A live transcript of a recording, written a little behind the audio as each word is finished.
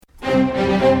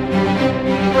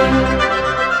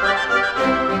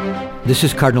This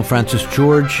is Cardinal Francis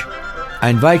George. I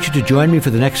invite you to join me for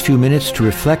the next few minutes to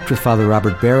reflect with Father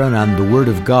Robert Barron on the Word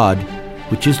of God,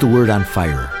 which is the Word on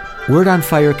Fire. Word on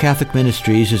Fire Catholic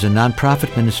Ministries is a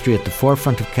non-profit ministry at the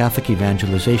forefront of Catholic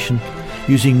evangelization,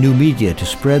 using new media to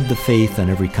spread the faith on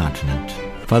every continent.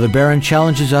 Father Barron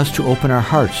challenges us to open our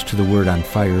hearts to the Word on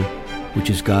Fire, which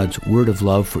is God's word of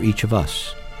love for each of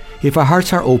us. If our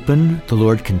hearts are open, the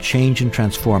Lord can change and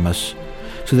transform us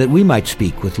so that we might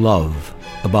speak with love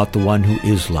about the one who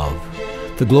is love.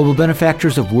 The global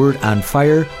benefactors of Word on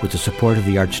Fire, with the support of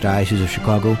the Archdiocese of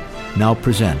Chicago, now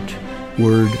present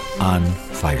Word on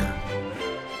Fire.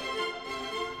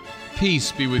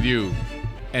 Peace be with you,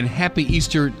 and happy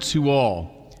Easter to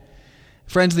all.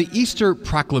 Friends, the Easter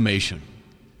proclamation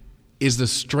is the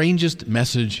strangest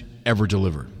message ever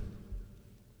delivered.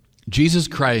 Jesus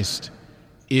Christ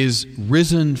is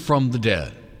risen from the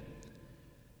dead.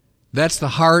 That's the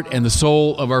heart and the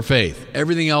soul of our faith.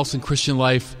 Everything else in Christian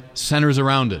life centers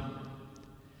around it.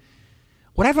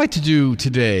 What I'd like to do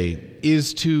today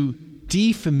is to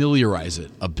defamiliarize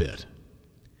it a bit.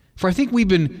 For I think we've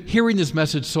been hearing this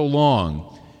message so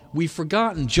long, we've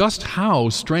forgotten just how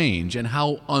strange and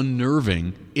how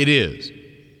unnerving it is.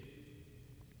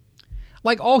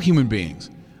 Like all human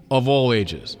beings of all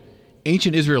ages,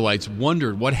 ancient Israelites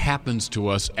wondered what happens to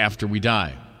us after we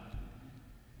die.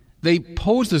 They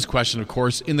posed this question, of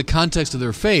course, in the context of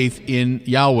their faith in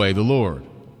Yahweh, the Lord.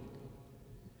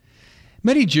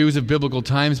 Many Jews of biblical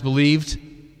times believed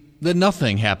that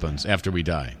nothing happens after we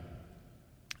die,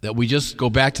 that we just go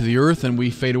back to the earth and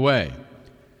we fade away.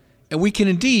 And we can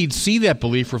indeed see that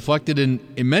belief reflected in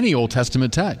many Old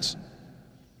Testament texts.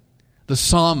 The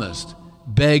psalmist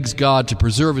begs God to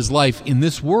preserve his life in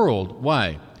this world.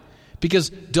 Why?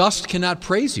 Because dust cannot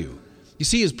praise you. You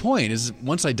see, his point is,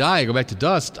 once I die, I go back to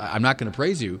dust, I'm not going to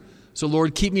praise you. So,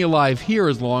 Lord, keep me alive here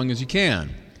as long as you can.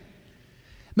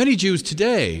 Many Jews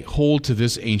today hold to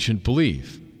this ancient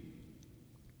belief.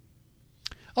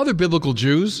 Other biblical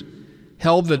Jews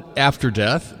held that after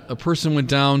death, a person went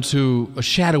down to a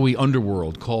shadowy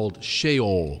underworld called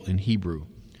Sheol in Hebrew.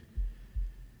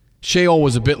 Sheol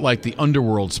was a bit like the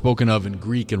underworld spoken of in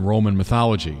Greek and Roman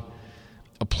mythology,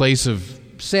 a place of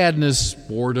sadness,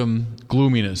 boredom,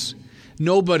 gloominess.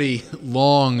 Nobody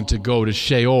longed to go to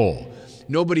Sheol.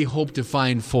 Nobody hoped to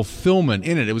find fulfillment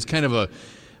in it. It was kind of a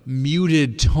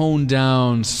muted,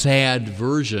 toned-down, sad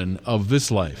version of this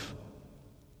life.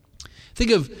 Think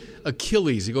of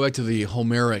Achilles. You go back to the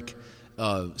Homeric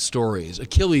stories.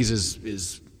 Achilles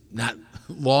is not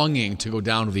longing to go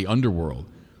down to the underworld.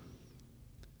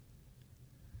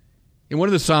 In one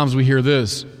of the Psalms we hear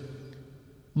this,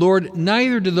 Lord,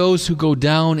 neither do those who go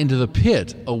down into the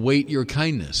pit await your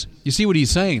kindness. You see what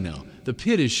he's saying now. The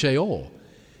pit is Sheol.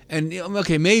 And,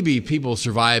 okay, maybe people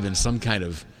survive in some kind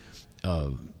of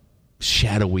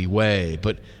shadowy way,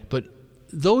 but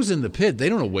those in the pit, they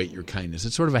don't await your kindness.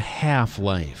 It's sort of a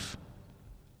half-life.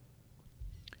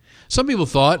 Some people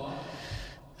thought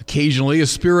occasionally a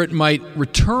spirit might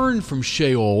return from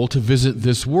Sheol to visit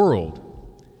this world.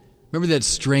 Remember that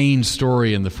strange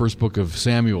story in the first book of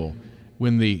Samuel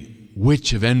when the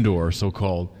witch of Endor,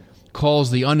 so-called,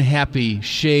 calls the unhappy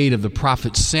shade of the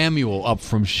prophet Samuel up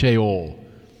from Sheol.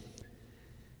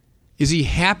 Is he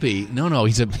happy? No,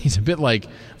 he's a bit like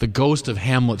the ghost of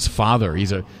Hamlet's father.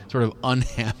 He's a sort of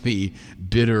unhappy,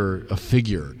 bitter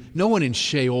figure. No one in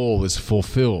Sheol is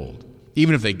fulfilled,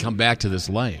 even if they come back to this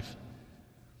life.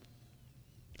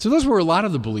 So those were a lot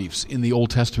of the beliefs in the Old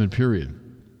Testament period.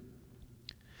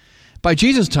 By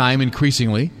Jesus' time,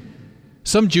 increasingly,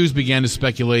 some Jews began to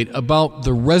speculate about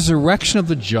the resurrection of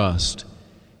the just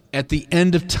at the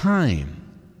end of time.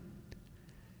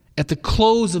 At the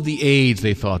close of the age,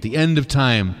 they thought, the end of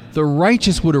time, the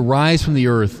righteous would arise from the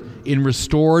earth in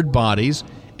restored bodies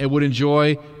and would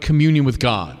enjoy communion with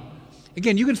God.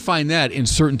 Again, you can find that in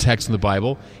certain texts in the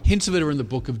Bible. Hints of it are in the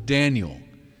book of Daniel.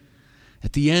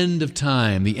 At the end of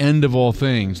time, the end of all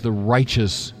things, the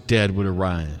righteous dead would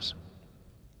arise.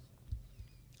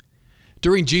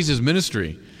 During Jesus'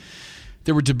 ministry,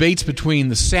 there were debates between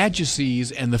the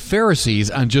Sadducees and the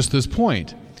Pharisees on just this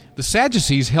point. The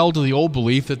Sadducees held to the old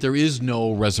belief that there is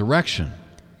no resurrection.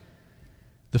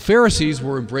 The Pharisees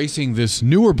were embracing this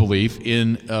newer belief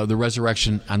in the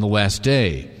resurrection on the last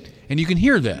day. And you can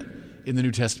hear that in the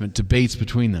New Testament, debates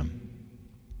between them.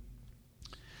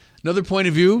 Another point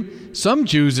of view, some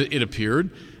Jews, it appeared,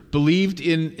 believed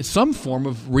in some form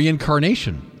of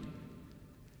reincarnation.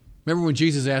 Remember when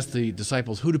Jesus asked the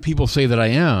disciples, "Who do people say that I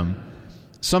am?"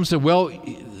 Some said, well,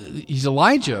 he's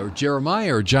Elijah or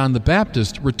Jeremiah or John the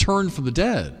Baptist returned from the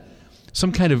dead.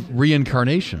 Some kind of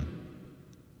reincarnation.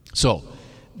 So,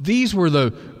 these were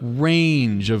the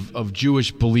range of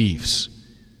Jewish beliefs.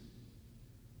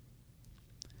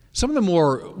 Some of the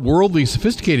more worldly,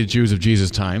 sophisticated Jews of Jesus'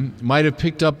 time might have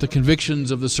picked up the convictions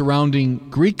of the surrounding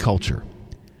Greek culture.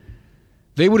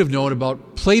 They would have known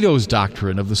about Plato's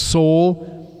doctrine of the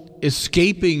soul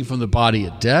escaping from the body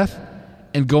at death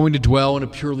and going to dwell in a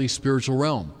purely spiritual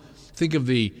realm. Think of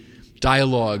the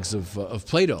dialogues of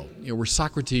Plato, where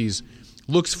Socrates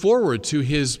looks forward to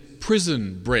his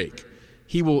prison break.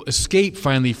 He will escape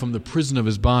finally from the prison of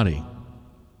his body.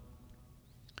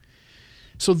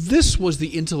 So this was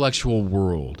the intellectual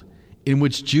world in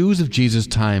which Jews of Jesus'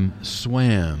 time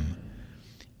swam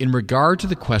in regard to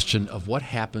the question of what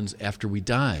happens after we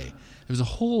die. There was a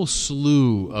whole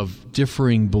slew of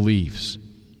differing beliefs.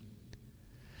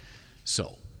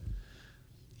 So,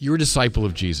 you're a disciple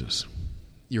of Jesus.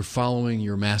 You're following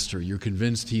your master. You're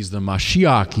convinced he's the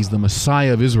Mashiach, he's the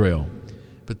Messiah of Israel.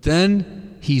 But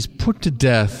then he's put to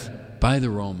death by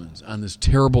the Romans on this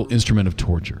terrible instrument of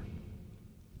torture.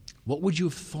 What would you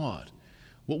have thought?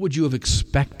 What would you have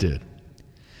expected?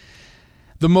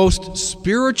 The most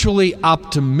spiritually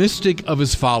optimistic of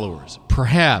his followers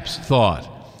perhaps thought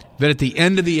that at the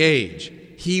end of the age,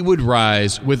 he would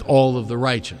rise with all of the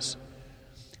righteous.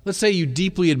 Let's say you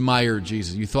deeply admired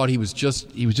Jesus. You thought he was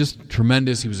just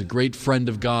tremendous. He was a great friend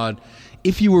of God.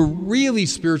 If you were really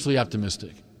spiritually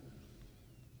optimistic,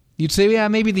 you'd say, yeah,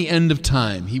 maybe the end of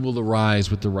time, he will arise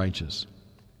with the righteous.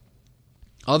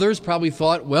 Others probably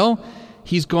thought, well,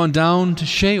 he's gone down to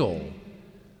Sheol,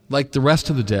 like the rest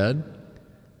of the dead.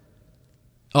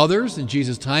 Others in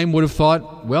Jesus' time would have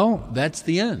thought, well, that's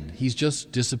the end. He's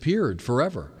just disappeared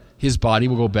forever. His body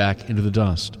will go back into the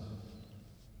dust.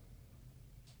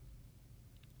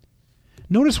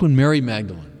 Notice when Mary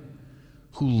Magdalene,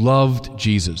 who loved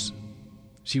Jesus,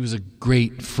 she was a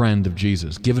great friend of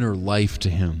Jesus, given her life to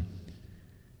him.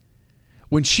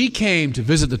 When she came to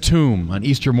visit the tomb on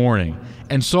Easter morning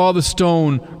and saw the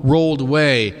stone rolled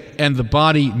away and the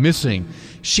body missing,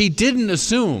 she didn't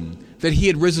assume that he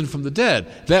had risen from the dead.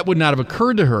 That would not have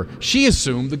occurred to her. She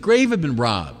assumed the grave had been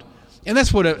robbed. And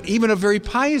that's what even a very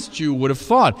pious Jew would have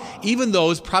thought. Even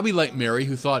those, probably like Mary,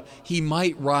 who thought he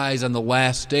might rise on the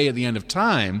last day at the end of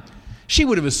time, she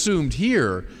would have assumed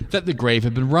here that the grave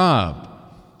had been robbed.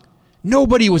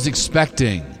 Nobody was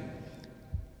expecting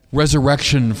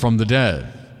resurrection from the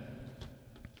dead.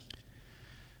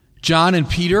 John and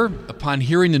Peter, upon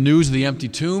hearing the news of the empty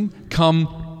tomb,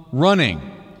 come running.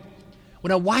 Well,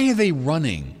 now, why are they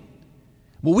running?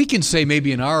 Well, we can say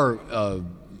maybe in our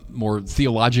more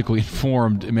theologically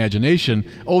informed imagination,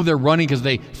 oh, they're running because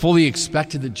they fully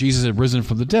expected that Jesus had risen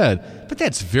from the dead. But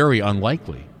that's very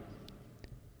unlikely.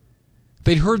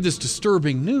 They'd heard this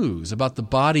disturbing news about the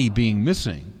body being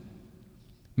missing.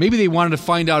 Maybe they wanted to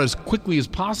find out as quickly as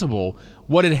possible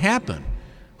what had happened,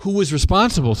 who was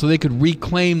responsible, so they could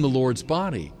reclaim the Lord's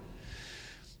body.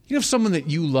 You know, if someone that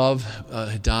you love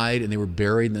had died and they were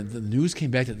buried and the news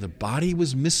came back that the body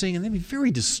was missing, and that'd be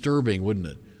very disturbing, wouldn't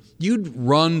it? You'd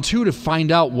run, too, to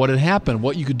find out what had happened,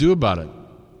 what you could do about it.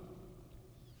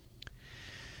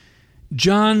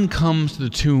 John comes to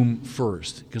the tomb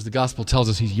first, because the gospel tells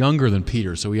us he's younger than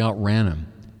Peter, so he outran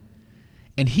him.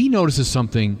 And he notices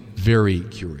something very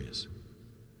curious.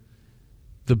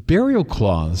 The burial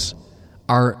cloths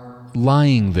are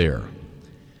lying there.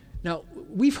 Now,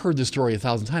 we've heard this story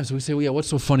 1,000 times, so we say, well, yeah, what's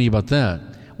so funny about that?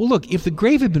 Well, look, if the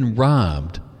grave had been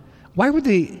robbed, why would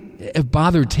they have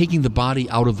bothered taking the body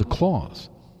out of the cloths?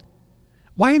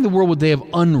 Why in the world would they have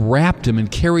unwrapped him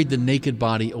and carried the naked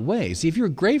body away? See, if you're a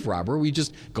grave robber, we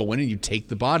just go in and you take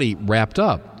the body wrapped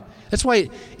up. That's why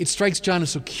it strikes John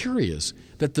as so curious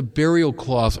that the burial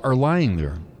cloths are lying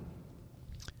there.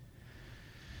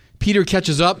 Peter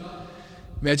catches up.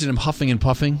 Imagine him huffing and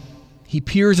puffing. He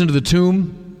peers into the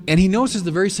tomb, and he notices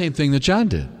the very same thing that John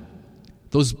did.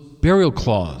 Those burial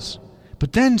cloths.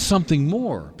 But then something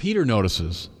more. Peter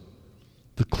notices.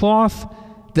 The cloth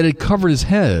that had covered his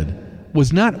head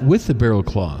was not with the burial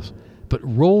cloths, but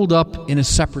rolled up in a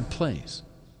separate place.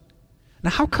 Now,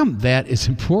 how come that is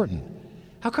important?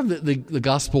 How come the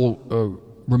gospel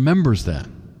remembers that?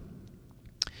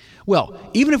 Well,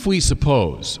 even if we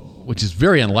suppose, which is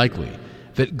very unlikely,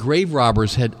 that grave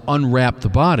robbers had unwrapped the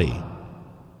body,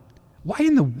 why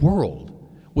in the world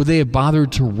would they have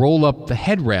bothered to roll up the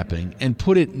head wrapping and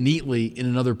put it neatly in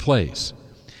another place?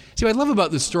 See, what I love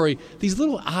about this story, these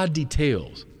little odd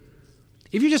details.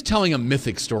 If you're just telling a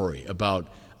mythic story about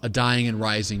a dying and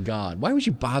rising God, why would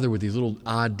you bother with these little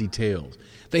odd details?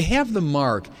 They have the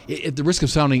mark, at the risk of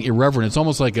sounding irreverent, it's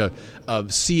almost like a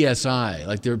CSI.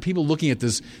 Like there are people looking at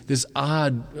this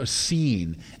odd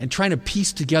scene and trying to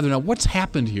piece together, now what's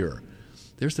happened here?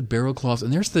 There's the burial cloths,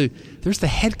 and there's the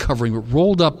head covering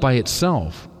rolled up by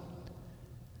itself.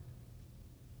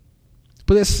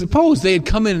 But suppose they had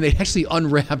come in and they actually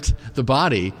unwrapped the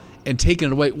body and taken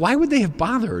it away. Why would they have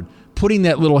bothered putting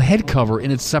that little head cover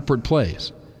in its separate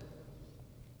place?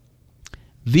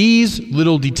 These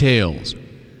little details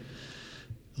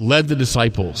led the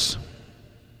disciples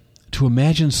to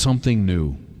imagine something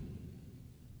new,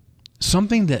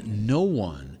 something that no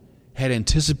one had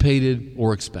anticipated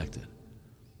or expected,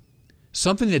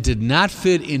 something that did not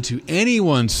fit into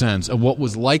anyone's sense of what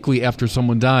was likely after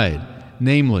someone died,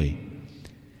 namely,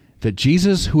 that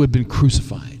Jesus, who had been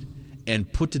crucified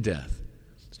and put to death,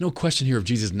 there's no question here of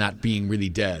Jesus not being really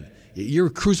dead. You were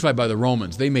crucified by the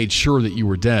Romans. They made sure that you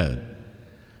were dead.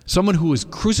 Someone who was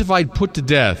crucified, put to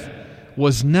death,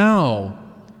 was now,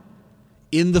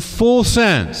 in the full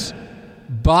sense,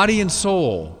 body and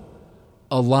soul,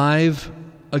 alive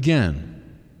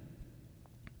again.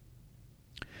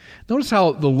 Notice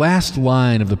how the last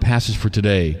line of the passage for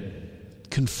today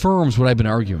confirms what I've been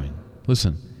arguing.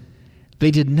 Listen. They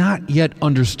did not yet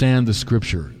understand the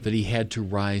scripture that he had to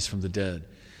rise from the dead.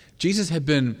 Jesus had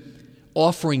been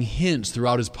offering hints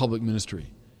throughout his public ministry.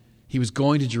 He was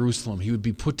going to Jerusalem. He would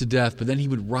be put to death, but then he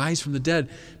would rise from the dead.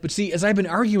 But see, as I've been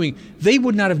arguing, they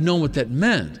would not have known what that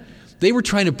meant. They were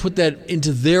trying to put that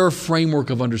into their framework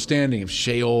of understanding of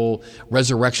Sheol,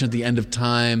 resurrection at the end of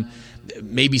time.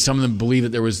 Maybe some of them believed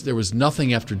that there was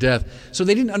nothing after death. So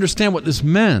they didn't understand what this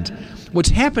meant. What's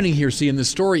happening here, see, in this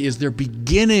story is they're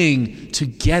beginning to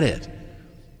get it.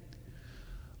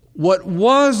 What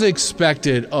was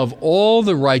expected of all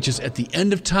the righteous at the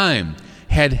end of time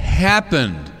had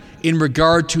happened in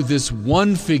regard to this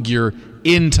one figure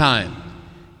in time.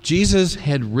 Jesus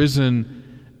had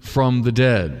risen from the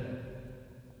dead.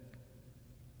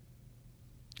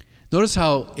 Notice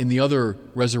how in the other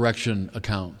resurrection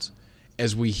accounts,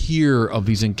 as we hear of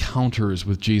these encounters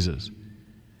with Jesus,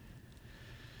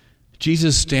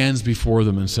 Jesus stands before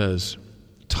them and says,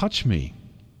 "Touch me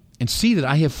and see that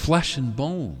I have flesh and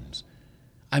bones.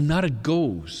 I'm not a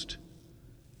ghost.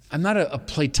 I'm not a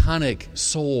Platonic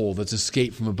soul that's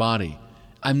escaped from a body.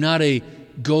 I'm not a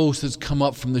ghost that's come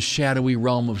up from the shadowy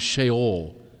realm of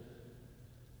Sheol.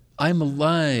 I'm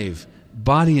alive,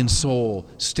 body and soul,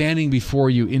 standing before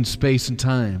you in space and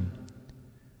time."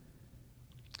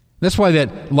 That's why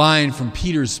that line from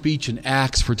Peter's speech in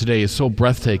Acts for today is so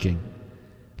breathtaking.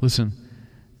 Listen,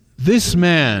 this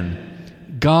man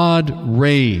God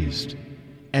raised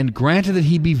and granted that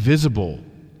he be visible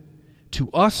to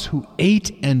us who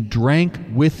ate and drank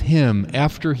with him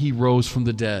after he rose from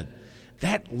the dead.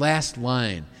 That last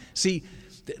line, see,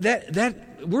 that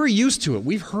we're used to it.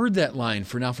 We've heard that line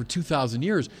for 2,000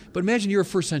 years. But imagine you're a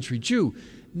first century Jew.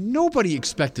 Nobody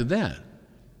expected that.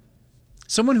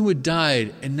 Someone who had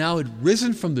died and now had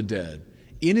risen from the dead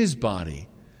in his body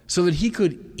so that he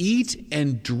could eat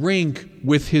and drink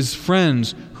with his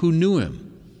friends who knew him.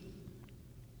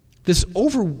 This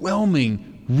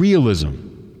overwhelming realism.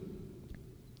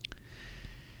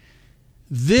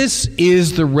 This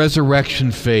is the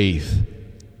resurrection faith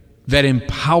that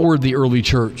empowered the early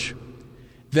church,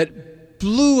 that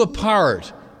blew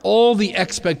apart all the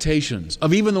expectations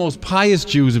of even the most pious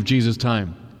Jews of Jesus'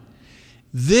 time.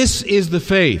 This is the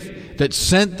faith that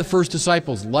sent the first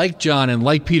disciples, like John and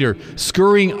like Peter,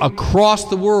 scurrying across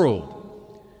the world,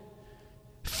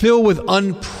 filled with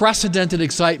unprecedented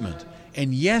excitement,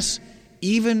 and yes,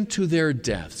 even to their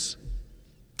deaths.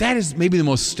 That is maybe the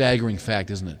most staggering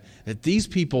fact, isn't it? That these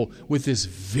people, with this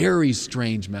very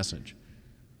strange message,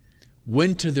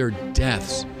 went to their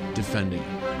deaths defending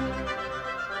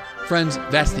it. Friends,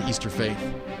 that's the Easter faith.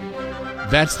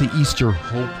 That's the Easter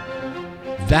hope.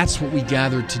 That's what we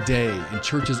gather today in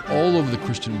churches all over the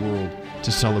Christian world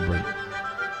to celebrate.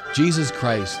 Jesus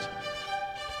Christ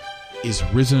is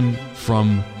risen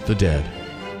from the dead.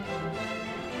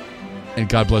 And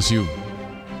God bless you.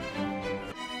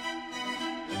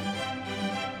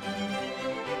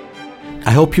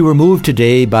 I hope you were moved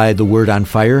today by the Word on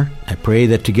Fire. I pray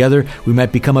that together we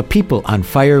might become a people on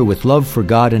fire with love for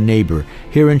God and neighbor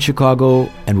here in Chicago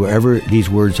and wherever these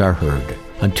words are heard.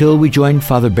 Until we join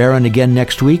Father Barron again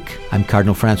next week, I'm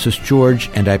Cardinal Francis George,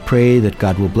 and I pray that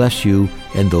God will bless you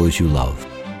and those you love.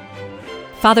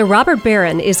 Father Robert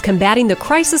Barron is combating the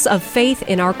crisis of faith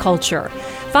in our culture.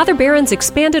 Father Barron's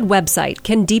expanded website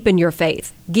can deepen your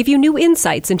faith, give you new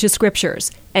insights into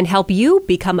scriptures, and help you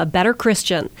become a better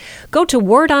Christian. Go to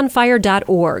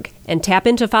wordonfire.org and tap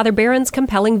into Father Barron's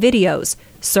compelling videos,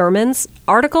 sermons,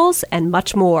 articles, and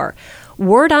much more.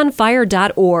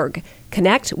 Wordonfire.org.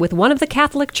 Connect with one of the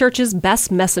Catholic Church's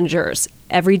best messengers,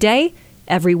 every day,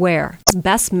 everywhere.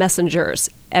 Best messengers,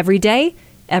 every day,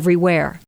 everywhere.